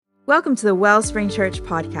Welcome to the Wellspring Church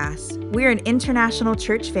podcast. We're an international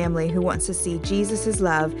church family who wants to see Jesus'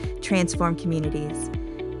 love transform communities.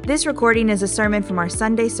 This recording is a sermon from our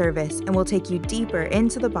Sunday service and will take you deeper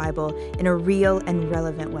into the Bible in a real and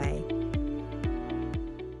relevant way.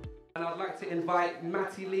 And I'd like to invite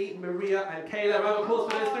Matty Lee, Maria, and Kayla. Round of applause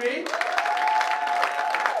for those three.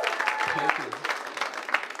 Thank you.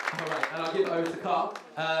 All right, and I'll give it over to Carl.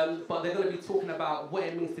 But they're going to be talking about what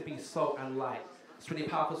it means to be salt and light. It's really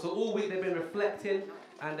powerful. So all week they've been reflecting,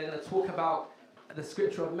 and they're going to talk about the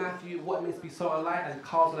scripture of Matthew, what it means to be salt and light, and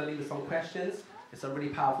Carl's going to leave us some questions. It's really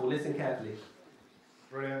powerful. Listen carefully.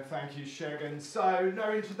 Brilliant, thank you, Shegan. So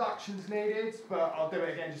no introductions needed, but I'll do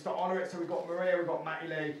it again just to honour it. So we've got Maria, we've got Matty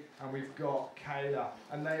Lee, and we've got Kayla.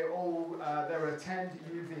 And they all, they're attend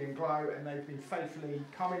UV and Glow, and they've been faithfully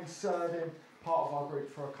coming, serving, part of our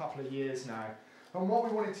group for a couple of years now. And what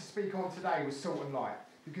we wanted to speak on today was salt and light,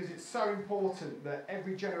 because it's so important that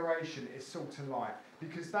every generation is salt and light,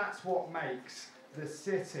 because that's what makes the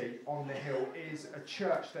city on the hill is a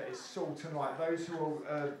church that is salt and light. Those who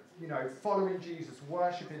are, following Jesus,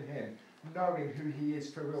 worshipping him, knowing who he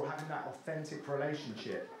is for real, having that authentic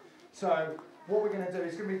relationship. So what we're going to do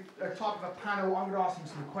is going to be a type of a panel. I'm going to ask them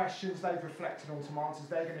some questions. They've reflected on some answers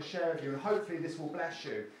they're going to share with you, and hopefully this will bless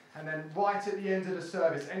you. And then right at the end of the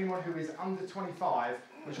service, anyone who is under 25,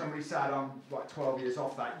 which I'm really sad, I'm like 12 years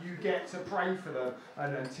off that, you get to pray for them,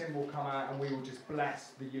 and then Tim will come out and we will just bless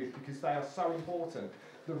the youth, because they are so important.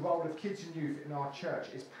 The role of kids and youth in our church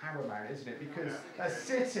is paramount, isn't it? Because a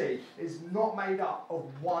city is not made up of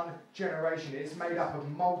one generation, it's made up of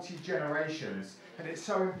multi-generations. And it's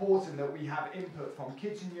so important that we have input from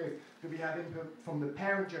kids and youth, that we have input from the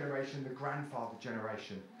parent generation, the grandfather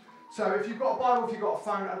generation. So if you've got a Bible, if you've got a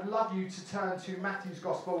phone, I'd love you to turn to Matthew's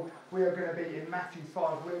Gospel. We are going to be in Matthew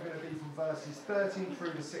 5. We're going to be from verses 13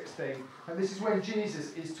 through to 16. And this is when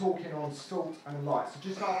Jesus is talking on salt and light. So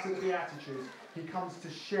just after the Beatitudes, he comes to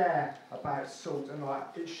share about salt and light.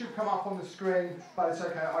 It should come up on the screen, but it's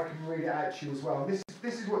okay, I can read it out to you as well. And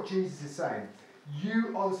this is what Jesus is saying.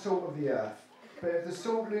 You are the salt of the earth. But if the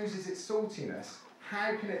salt loses its saltiness,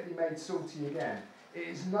 how can it be made salty again? It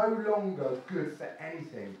is no longer good for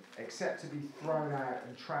anything except to be thrown out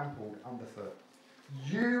and trampled underfoot.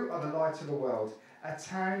 You are the light of the world. A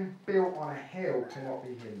town built on a hill cannot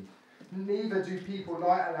be hidden. Neither do people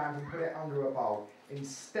light a lamp and put it under a bowl.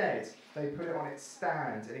 Instead, they put it on its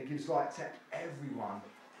stand, and it gives light to everyone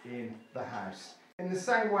in the house. In the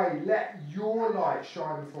same way, let your light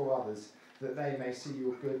shine before others, that they may see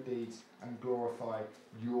your good deeds and glorify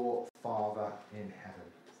your Father in heaven.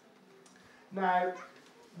 Now,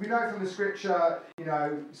 we know from the scripture,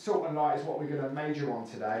 salt and light is what we're going to major on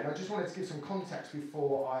today. And I just wanted to give some context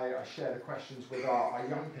before I share the questions with our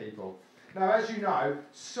young people. Now, as you know,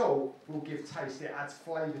 salt will give taste. It adds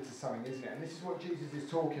flavour to something, isn't it? And this is what Jesus is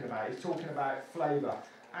talking about. He's talking about flavour.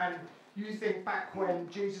 And you think back when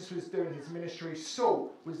Jesus was doing his ministry,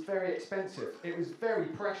 salt was very expensive. It was very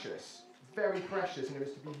precious, and it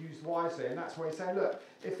was to be used wisely. And that's why he's saying, look,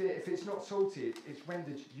 if it's not salty, it's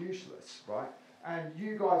rendered useless, right? And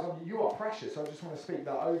you guys, you are precious. I just want to speak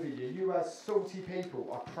that over you. You as salty people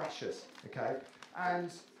are precious, okay?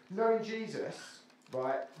 And knowing Jesus,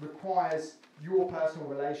 right, requires your personal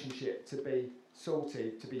relationship to be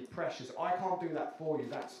salty, to be precious. I can't do that for you.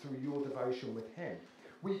 That's through your devotion with him.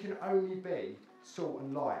 We can only be salt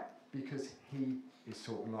and light because he is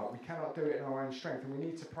salt and light. We cannot do it in our own strength, and we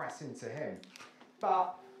need to press into him.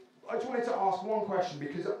 But I just wanted to ask one question,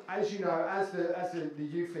 because as you know, as the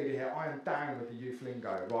youth leader here, I am down with the youth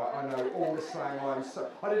lingo, right? I know all the slang.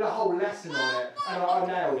 I did a whole lesson on it, and I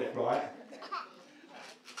nailed it, right?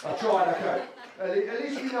 I tried, okay. At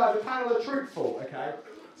least you know the panel are truthful, okay?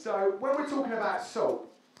 So when we're talking about salt,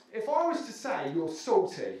 if I was to say you're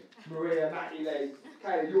salty, Maria, Matty Lee,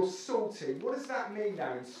 okay, you're salty, what does that mean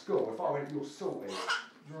now in school if I went, you're salty?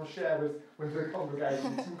 Do you want to share with the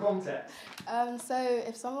congregation some context? So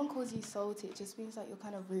if someone calls you salty, it just means like you're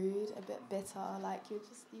kind of rude, a bit bitter, like you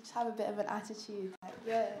just have a bit of an attitude, like,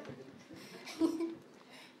 yeah.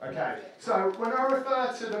 Okay, so when I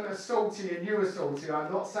refer to them as salty and you are salty,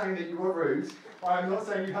 I'm not saying that you are rude. I'm not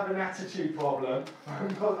saying you have an attitude problem. I'm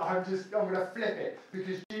going to flip it,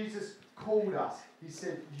 because Jesus called us. He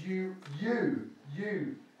said, you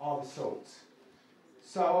are the salt.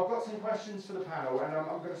 So I've got some questions for the panel, and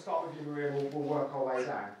I'm going to start with you, Maria, and we'll work our way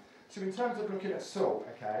down. So in terms of looking at salt,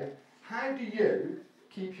 okay, how do you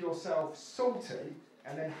keep yourself salty,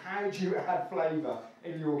 and then how do you add flavour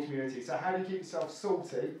in your community? So how do you keep yourself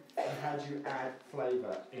salty, and how do you add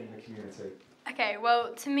flavour in the community? Okay,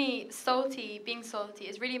 well, to me, being salty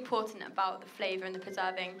is really important about the flavour and the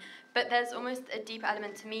preserving, but there's almost a deeper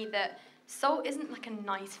element to me that salt isn't like a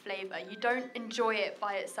nice flavour. You don't enjoy it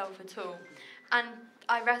by itself at all. And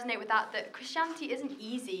I resonate with that Christianity isn't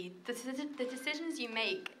easy. The decisions you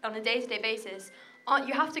make on a day-to-day basis,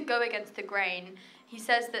 you have to go against the grain. He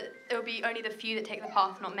says that it will be only the few that take the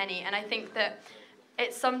path, not many. And I think that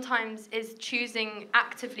it sometimes is choosing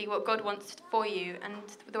actively what God wants for you. And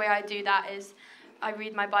the way I do that is I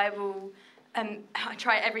read my Bible. I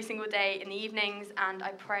try it every single day in the evenings, and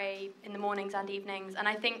I pray in the mornings and evenings. And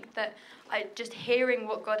I think that just hearing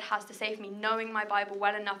what God has to say for me, knowing my Bible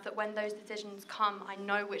well enough that when those decisions come, I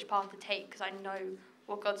know which path to take because I know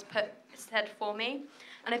what God's said for me.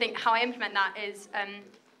 And I think how I implement that is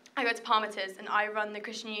I go to Parmeters, and I run the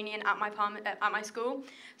Christian Union at my school.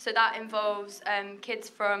 So that involves kids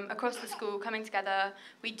from across the school coming together.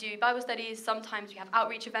 We do Bible studies. Sometimes we have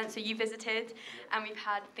outreach events, so you visited, and we've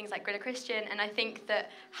had things like Grid a Christian. And I think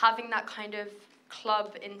that having that kind of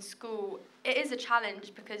club in school, it is a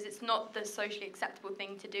challenge because it's not the socially acceptable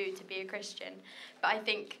thing to do to be a Christian. But I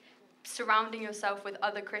think surrounding yourself with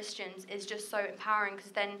other Christians is just so empowering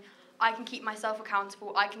because then I can keep myself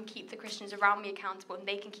accountable, I can keep the Christians around me accountable, and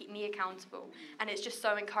they can keep me accountable. And it's just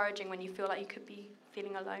so encouraging when you feel like you could be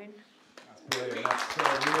feeling alone. That's brilliant. That's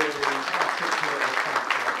really articulate response.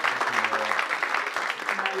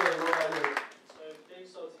 So being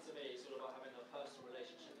salty to me is all about having a personal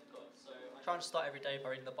relationship with God. So I try and start every day by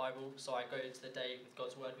reading the Bible, so I go into the day with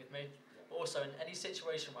God's word with me. But also in any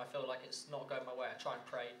situation where I feel like it's not going my way, I try and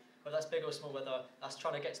pray. Whether that's big or small, whether that's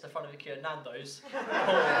trying to get to the front of the queue at Nando's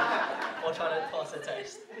or trying to pass a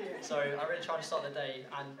test. So I really try to start the day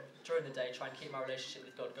and during the day try and keep my relationship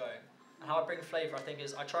with God going. And how I bring flavour, I think,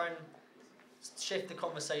 is I try and shift the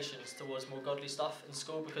conversations towards more godly stuff in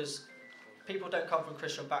school because people don't come from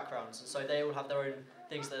Christian backgrounds, and so they all have their own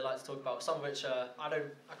things they like to talk about, some of which I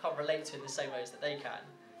can't relate to in the same ways that they can.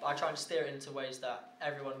 But I try and steer it into ways that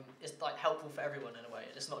everyone is like helpful for everyone in a way.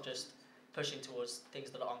 It's not just pushing towards things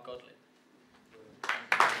that are ungodly.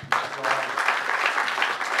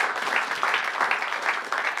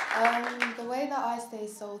 The way that I stay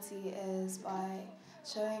salty is by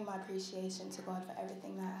showing my appreciation to God for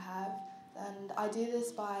everything that I have. And I do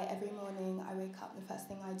this by every morning I wake up, the first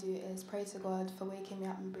thing I do is pray to God for waking me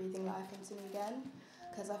up and breathing life into me again.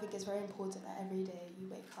 Because I think it's very important that every day you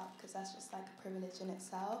wake up, because that's just like a privilege in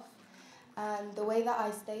itself. And the way that I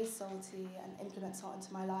stay salty and implement salt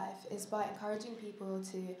into my life is by encouraging people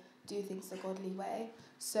to do things the godly way.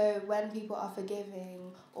 So when people are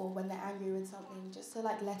forgiving or when they're angry with something, just to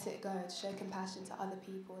like let it go, to show compassion to other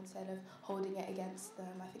people instead of holding it against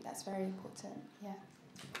them. I think that's very important, yeah.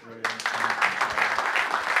 Brilliant.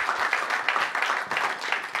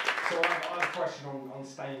 So I have a question on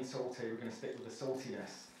staying salty. We're going to stick with the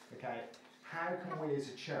saltiness, okay? How can we as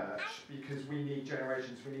a church, because we need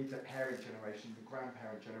generations, we need the parent generation, the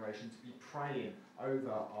grandparent generation to be praying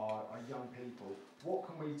over our young people, what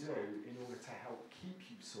can we do in order to help keep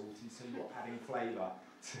you salty so you're adding flavour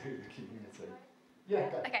to the community? Yeah,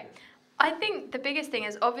 go. Okay. I think the biggest thing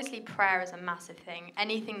is obviously prayer is a massive thing.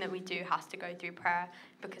 Anything that we do has to go through prayer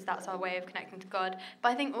because that's our way of connecting to God. But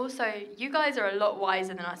I think also you guys are a lot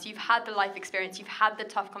wiser than us. You've had the life experience, you've had the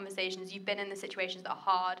tough conversations, you've been in the situations that are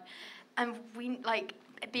hard. And we like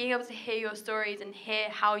being able to hear your stories and hear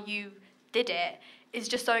how you did it is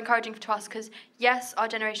just so encouraging to us because, yes, our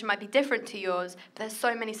generation might be different to yours, but there's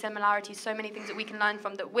so many similarities, so many things that we can learn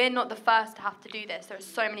from that we're not the first to have to do this. There are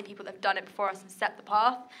so many people that have done it before us and set the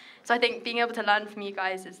path. So I think being able to learn from you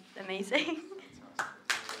guys is amazing.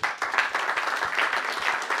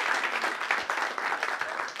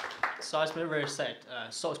 So as Maria said,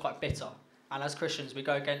 salt is quite bitter. And as Christians, we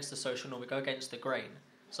go against the social norm, we go against the grain.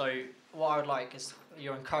 So what I would like is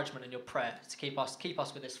your encouragement and your prayer to keep us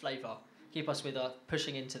with this flavour, keep us with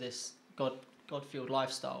pushing into this God-filled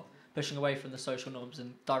lifestyle, pushing away from the social norms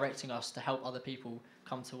and directing us to help other people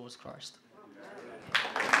come towards Christ.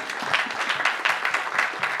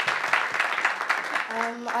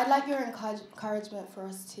 I'd like your encouragement for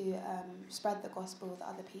us to spread the gospel with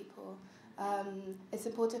other people. It's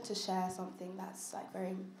important to share something that's like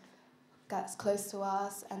that's close to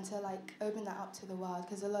us and to like open that up to the world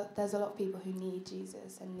because there's a lot of people who need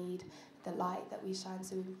Jesus and need the light that we shine.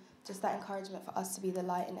 So just that encouragement for us to be the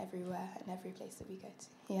light in everywhere and every place that we go to.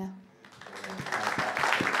 Yeah.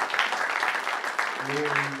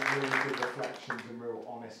 Really good reflections and real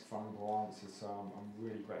honest, vulnerable answers. So I'm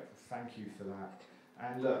really grateful. Thank you for that.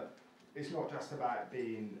 And look, it's not just about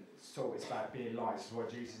being salt, it's about being light. This is what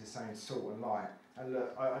Jesus is saying, salt and light. And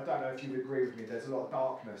look, I don't know if you would agree with me, there's a lot of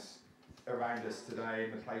darkness around us today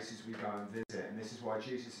in the places we go and visit, and this is why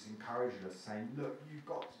Jesus is encouraging us, saying, look, you've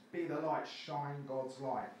got to be the light, shine God's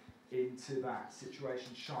light into that situation,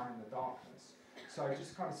 shine in the darkness. So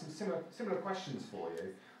just kind of some similar questions for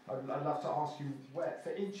you. I'd love to ask you, where,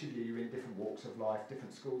 for each of you, you're in different walks of life,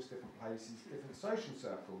 different schools, different places, different social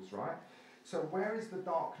circles, right? So where is the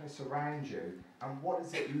darkness around you, and what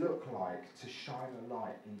does it look like to shine a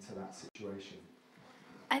light into that situation?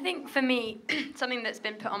 I think for me, something that's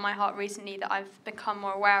been put on my heart recently that I've become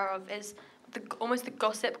more aware of is almost the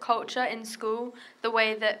gossip culture in school, the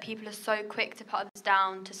way that people are so quick to put others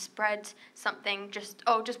down, to spread something, just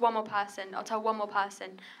one more person, I'll tell one more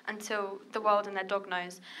person, until the world and their dog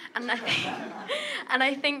knows. And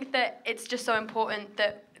I think that it's just so important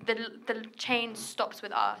that the chain stops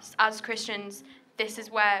with us. As Christians, this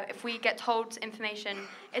is where, if we get told information,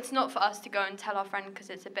 it's not for us to go and tell our friend because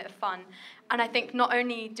it's a bit of fun. And I think not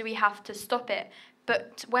only do we have to stop it,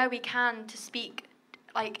 but where we can, to speak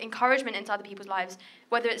like encouragement into other people's lives,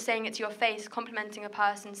 whether it's saying it to your face, complimenting a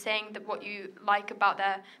person, saying that what you like about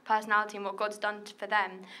their personality and what God's done for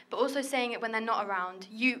them, but also saying it when they're not around.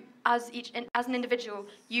 You, as an individual,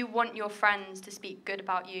 you want your friends to speak good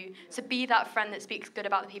about you. So be that friend that speaks good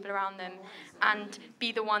about the people around them, and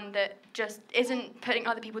be the one that just isn't putting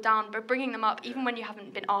other people down, but bringing them up even when you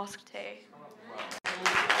haven't been asked to.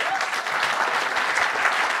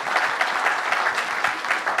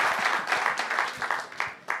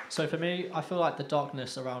 So for me, I feel like the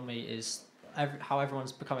darkness around me is how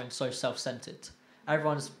everyone's becoming so self-centered.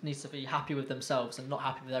 Everyone needs to be happy with themselves and not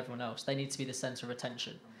happy with everyone else. They need to be the centre of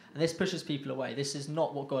attention. And this pushes people away. This is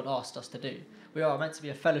not what God asked us to do. We are meant to be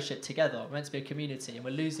a fellowship together. We're meant to be a community, and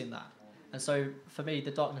we're losing that. And so for me,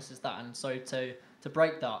 the darkness is that. And so to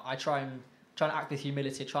break that, I try and act with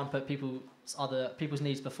humility, try and put people's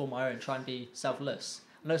needs before my own, try and be selfless.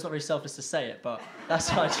 I know it's not very selfless to say it, but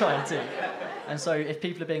that's what I try and do. And so if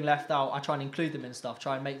people are being left out, I try and include them in stuff,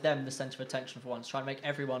 try and make them the centre of attention for once, try and make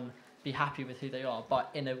everyone be happy with who they are,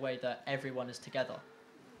 but in a way that everyone is together.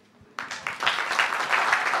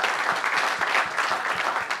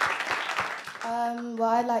 What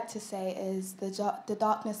I'd like to say is the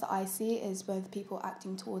darkness that I see is both people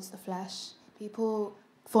acting towards the flesh. People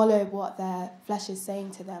follow what their flesh is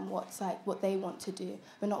saying to them, what they want to do,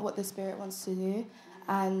 but not what the Spirit wants to do.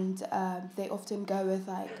 And they often go with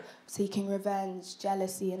seeking revenge,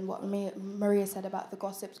 jealousy, and what Maria said about the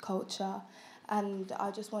gossip culture. And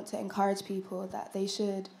I just want to encourage people that they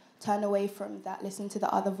should turn away from that, listen to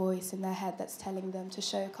the other voice in their head that's telling them to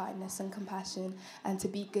show kindness and compassion and to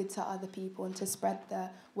be good to other people and to spread the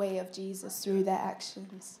way of Jesus through their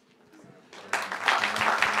actions.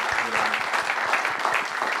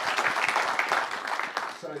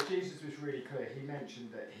 So Jesus was really clear. He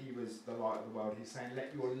mentioned that he was the light of the world. He's saying,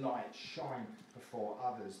 let your light shine before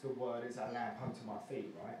others. The word is a lamp unto my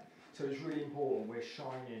feet, right? So it's really important we're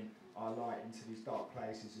shining our light into these dark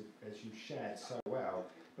places, as you've shared so well.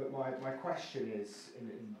 But my question is, and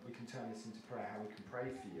we can turn this into prayer, how we can pray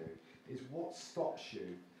for you, is what stops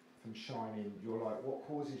you from shining your light? What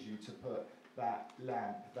causes you to put that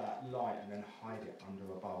lamp, that light, and then hide it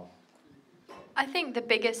under a bowl? I think the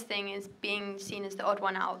biggest thing is being seen as the odd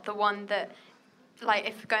one out, the one that,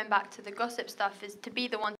 if going back to the gossip stuff, is to be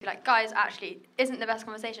the one to be like, guys, actually, isn't the best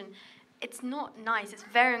conversation. It's not nice. It's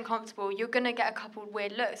very uncomfortable. You're going to get a couple of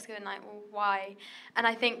weird looks going like, well, why? And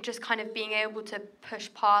I think just kind of being able to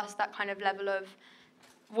push past that kind of level of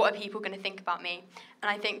what are people going to think about me?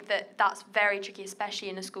 And I think that that's very tricky, especially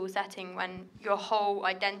in a school setting when your whole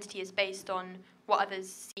identity is based on what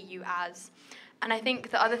others see you as. And I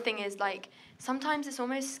think the other thing is, sometimes it's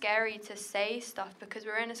almost scary to say stuff because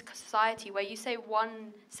we're in a society where you say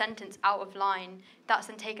one sentence out of line, that's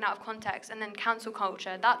then taken out of context, and then cancel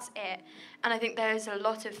culture, that's it. And I think there's a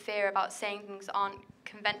lot of fear about saying things that aren't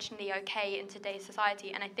conventionally okay in today's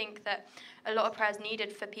society. And I think that a lot of prayer is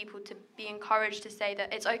needed for people to be encouraged to say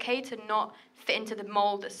that it's okay to not fit into the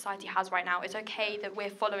mold that society has right now. It's okay that we're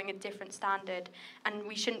following a different standard, and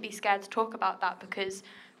we shouldn't be scared to talk about that because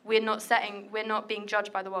we're not being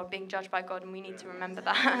judged by the world, being judged by God, and we need to remember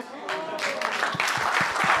that.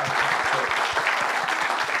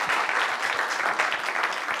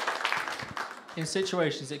 In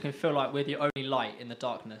situations, it can feel like we're the only light in the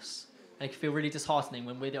darkness. And it can feel really disheartening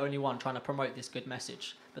when we're the only one trying to promote this good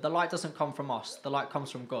message. But the light doesn't come from us. The light comes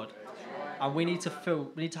from God. And we need to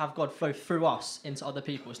have God flow through us into other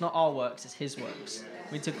people. It's not our works, it's his works.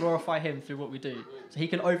 We need to glorify him through what we do. So he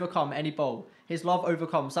can overcome any bowl. His love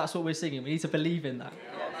overcomes. That's what we're singing. We need to believe in that.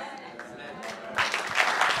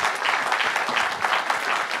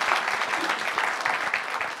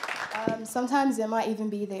 sometimes there might even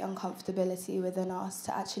be the uncomfortability within us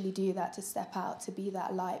to actually do that, to step out, to be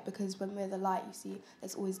that light, because when we're the light, you see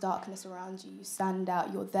there's always darkness around you. You stand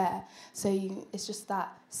out, you're there. So it's just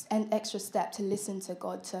that an extra step to listen to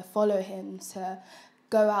God, to follow him, to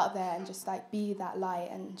go out there and just like be that light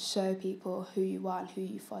and show people who you are and who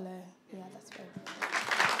you follow. Yeah, that's very good.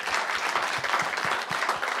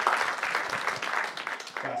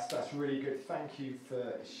 That's really good. Thank you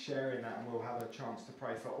for sharing that, and we'll have a chance to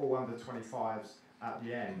pray for all under 25s at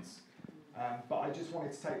the end. But I just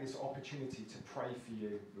wanted to take this opportunity to pray for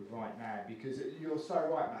you right now, because you're so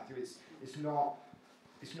right, Matthew. It's not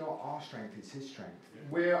our strength; it's His strength.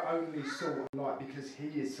 We're only salt and light because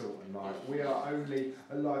He is salt and light. We are only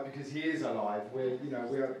alive because He is alive.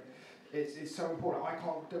 It's so important. I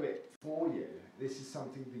can't do it for you. This is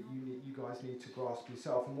something that you guys need to grasp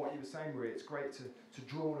yourself. And what you were saying, Maria, it's great to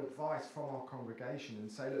draw on advice from our congregation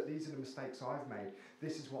and say, look, these are the mistakes I've made.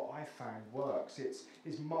 This is what I found works. It's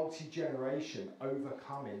multi-generation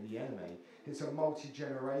overcoming the enemy. It's a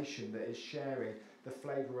multi-generation that is sharing the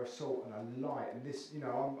flavour of salt and a light. And this, I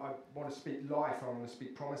want to speak life. I want to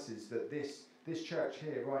speak promises that this church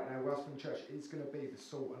here right now, Wellspring Church, is going to be the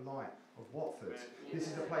salt and light of Watford. This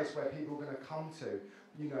is a place where people are going to come to,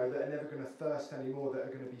 that are never going to thirst anymore, that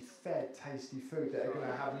are going to be fed tasty food, that are going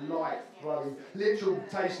to have light flowing, literal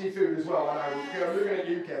tasty food as well. I know, I'm looking at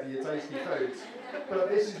you, Kev, your tasty foods. But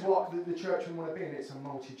this is what the church we want to be, and it's a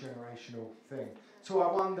multi-generational thing. So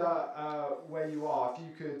I wonder where you are, if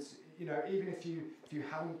you could, even if you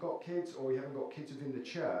haven't got kids or you haven't got kids within the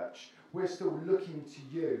church, we're still looking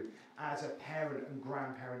to you as a parent and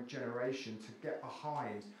grandparent generation to get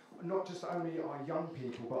behind not just only our young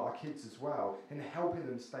people but our kids as well, in helping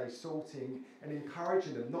them stay salting and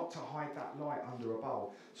encouraging them not to hide that light under a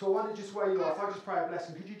bowl. So I wonder just where you are, if I just pray a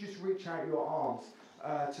blessing, could you just reach out your arms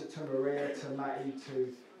to Maria, to Matty,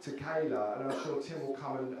 to Kayla, and I'm sure Tim will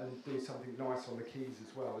come and do something nice on the keys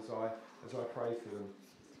as well as I pray for them.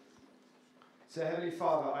 So Heavenly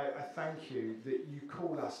Father, I thank you that you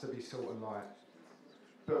call us to be salt and light.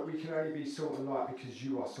 But we can only be salt and light because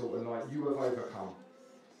you are salt and light. You have overcome.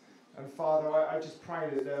 And Father, I just pray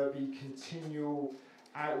that there will be continual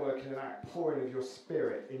outworking and outpouring of your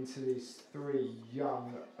Spirit into these three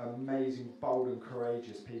young, amazing, bold and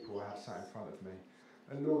courageous people I have sat in front of me.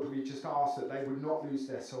 And Lord, we just ask that they would not lose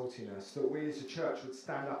their saltiness, that we as a church would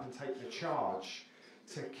stand up and take the charge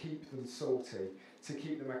to keep them salty, to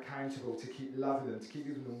keep them accountable, to keep loving them, to keep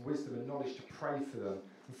giving them wisdom and knowledge to pray for them.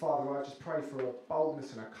 And Father, I just pray for a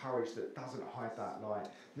boldness and a courage that doesn't hide that light,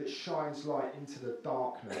 that shines light into the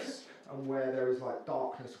darkness, and where there is light,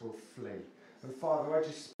 darkness will flee. And Father, I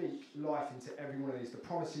just speak life into every one of these, the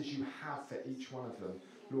promises you have for each one of them,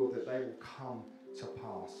 Lord, that they will come to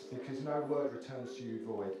pass, because no word returns to you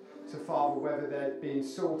void. So Father, whether they're being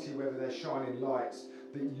salty, whether they're shining lights,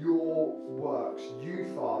 that your works, you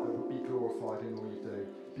Father, will be glorified in all you do.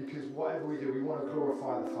 Because whatever we do, we want to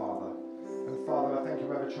glorify the Father. And Father, I thank you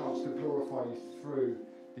we have a chance to glorify you through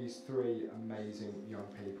these three amazing young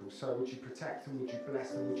people. So would you protect them, would you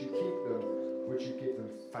bless them, would you keep them, would you give them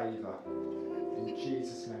favour? In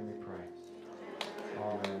Jesus' name we pray.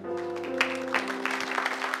 Amen.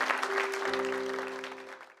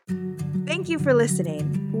 Thank you for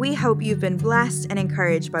listening. We hope you've been blessed and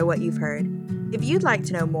encouraged by what you've heard. If you'd like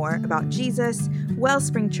to know more about Jesus,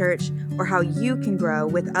 Wellspring Church, or how you can grow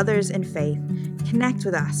with others in faith, connect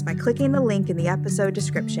with us by clicking the link in the episode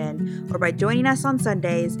description or by joining us on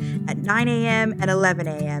Sundays at 9 a.m. and 11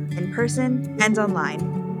 a.m. in person and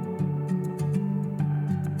online.